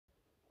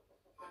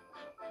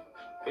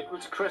It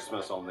was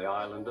Christmas on the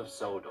island of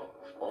Sodor.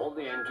 All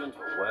the engines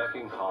were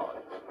working hard.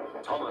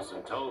 Thomas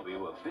and Toby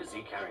were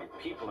busy carrying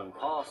people and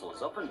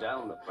parcels up and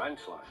down the branch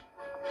line.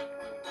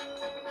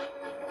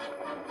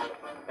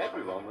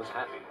 Everyone was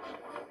happy.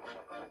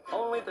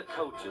 Only the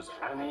coaches,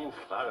 Annie and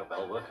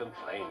Clarabelle, were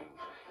complaining.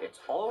 It's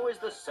always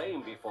the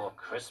same before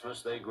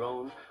Christmas, they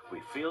groaned. We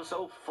feel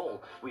so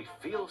full, we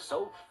feel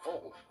so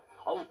full.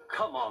 Oh,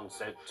 come on,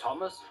 said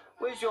Thomas.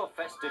 Where's your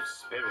festive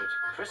spirit?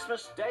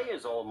 Christmas Day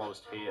is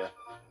almost here.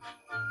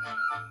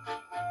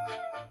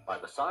 By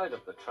the side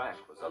of the track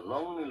was a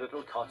lonely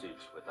little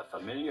cottage with a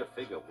familiar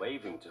figure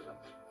waving to them.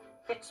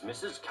 It's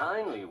Mrs.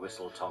 Kindly,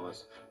 whistled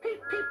Thomas.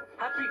 Peep, peep,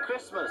 Happy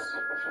Christmas!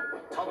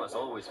 Thomas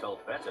always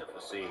felt better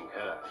for seeing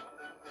her.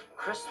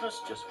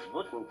 Christmas just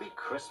wouldn't be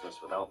Christmas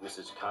without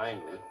Mrs.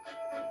 Kindly.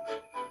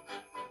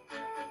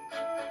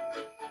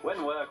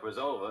 When work was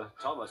over,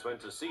 Thomas went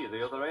to see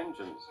the other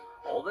engines.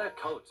 All their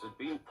coats had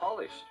been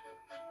polished.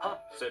 "Ha,"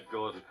 said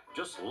Gordon,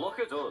 "just look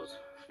at us.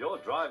 Your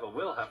driver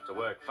will have to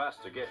work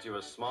fast to get you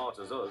as smart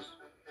as us."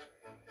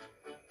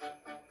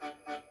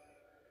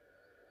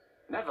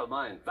 "Never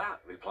mind that,"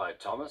 replied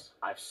Thomas.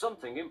 "I've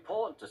something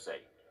important to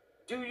say.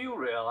 Do you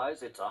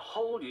realize it's a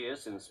whole year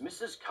since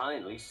Mrs.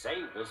 Kindly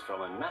saved us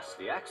from a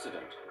nasty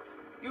accident?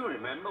 You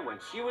remember when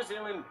she was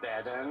ill in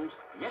bed and—"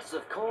 "Yes,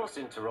 of course,"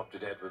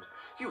 interrupted Edward.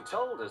 "You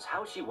told us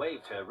how she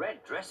waved her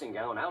red dressing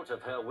gown out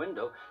of her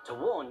window to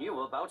warn you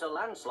about a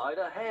landslide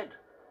ahead."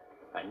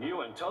 "And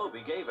you and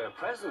Toby gave her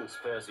presents,"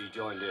 Percy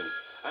joined in.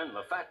 "And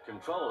the Fat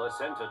Controller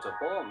sent her to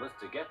Bournemouth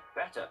to get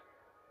better."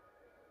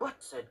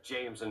 "But," said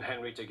James and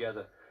Henry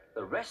together,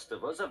 "the rest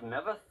of us have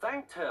never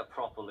thanked her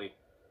properly."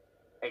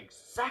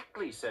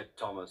 "Exactly," said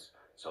Thomas.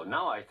 "So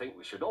now I think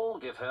we should all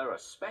give her a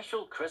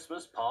special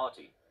Christmas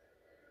party."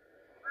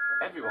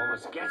 Everyone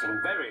was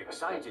getting very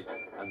excited,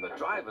 and the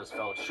drivers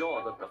felt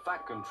sure that the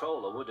Fat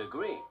Controller would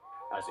agree,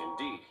 as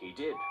indeed he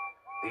did.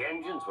 The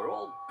engines were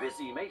all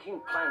busy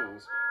making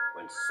plans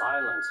when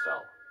silence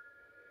fell.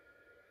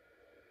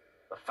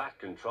 The Fat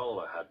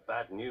Controller had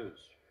bad news.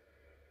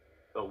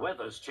 "The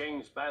weather's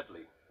changed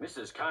badly.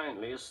 Mrs.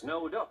 Kindly is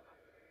snowed up.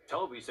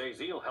 Toby says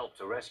he'll help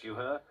to rescue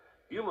her.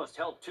 You must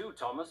help too,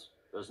 Thomas.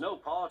 There's no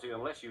party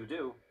unless you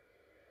do."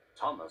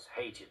 Thomas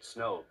hated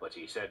snow, but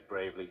he said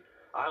bravely,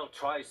 "I'll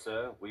try,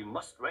 sir. We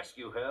must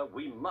rescue her.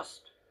 We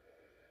must."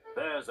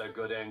 "There's a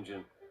good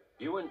engine.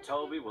 You and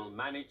Toby will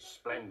manage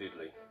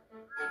splendidly."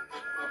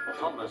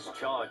 Thomas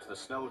charged the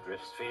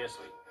snowdrifts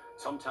fiercely.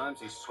 Sometimes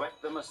he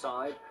swept them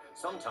aside,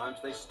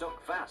 sometimes they stuck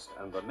fast,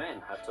 and the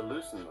men had to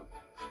loosen them.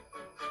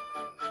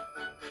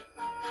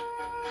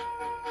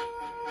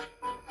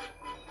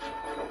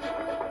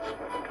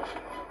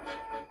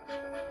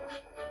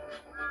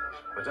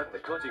 But at the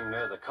cutting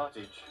near the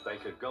cottage, they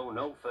could go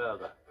no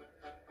further.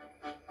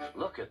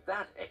 "Look at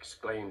that!"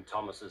 exclaimed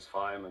Thomas's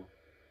fireman.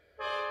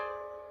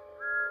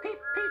 "Peep,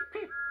 peep,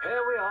 peep!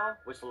 Here we are!"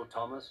 whistled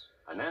Thomas.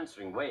 An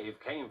answering wave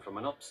came from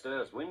an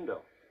upstairs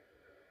window.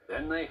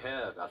 Then they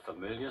heard a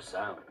familiar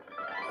sound.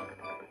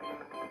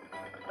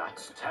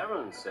 "That's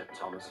Terence," said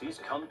Thomas. "He's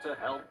come to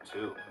help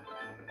too."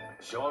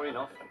 Sure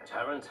enough,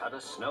 Terence had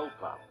a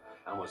snowplow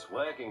and was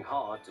working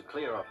hard to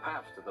clear a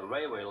path to the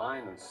railway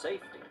line and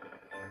safety.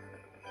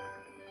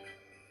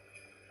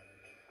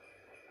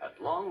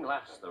 At long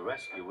last, the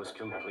rescue was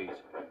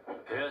complete.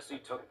 Percy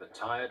took the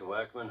tired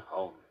workmen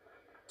home.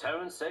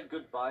 Terence said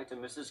goodbye to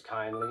Mrs.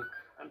 Kindly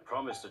and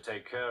promised to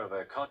take care of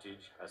her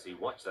cottage as he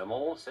watched them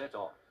all set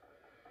off.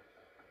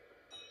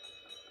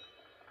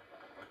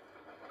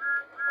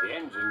 The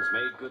engines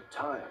made good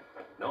time.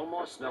 No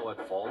more snow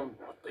had fallen,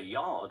 but the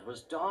yard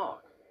was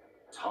dark.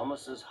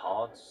 Thomas's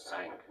heart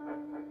sank.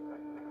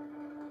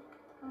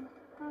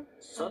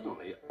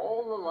 Suddenly,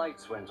 all the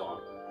lights went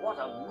on. What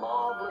a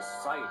marvelous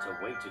sight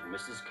awaited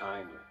Mrs.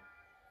 Kindly.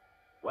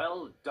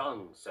 "Well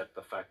done," said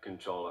the Fat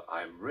Controller.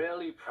 "I'm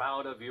really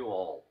proud of you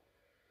all."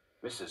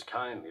 Mrs.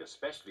 Kindly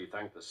especially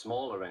thanked the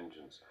smaller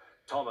engines.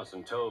 "Thomas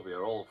and Toby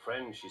are all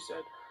friends," she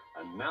said.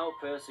 "And now,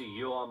 Percy,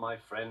 you are my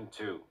friend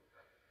too."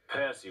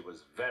 Percy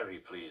was very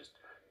pleased.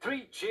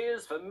 "Three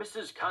cheers for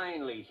Mrs.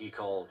 Kindly," he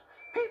called.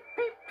 "Peep,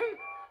 peep, peep,"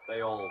 they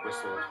all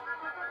whistled.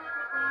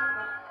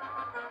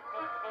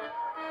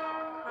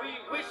 We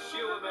wish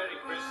you a Merry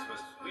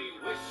Christmas. We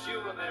wish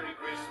you a Merry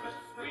Christmas.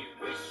 We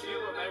wish you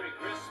a Merry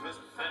Christmas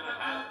and a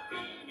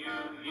Happy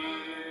New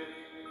Year.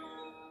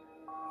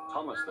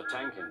 Thomas the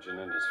Tank Engine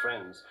and his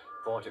friends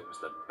thought it was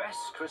the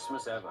best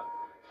Christmas ever,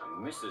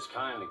 and Mrs.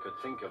 Kindly could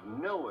think of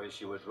nowhere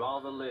she would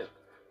rather live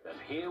than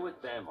here with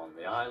them on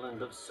the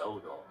island of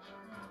Sodor.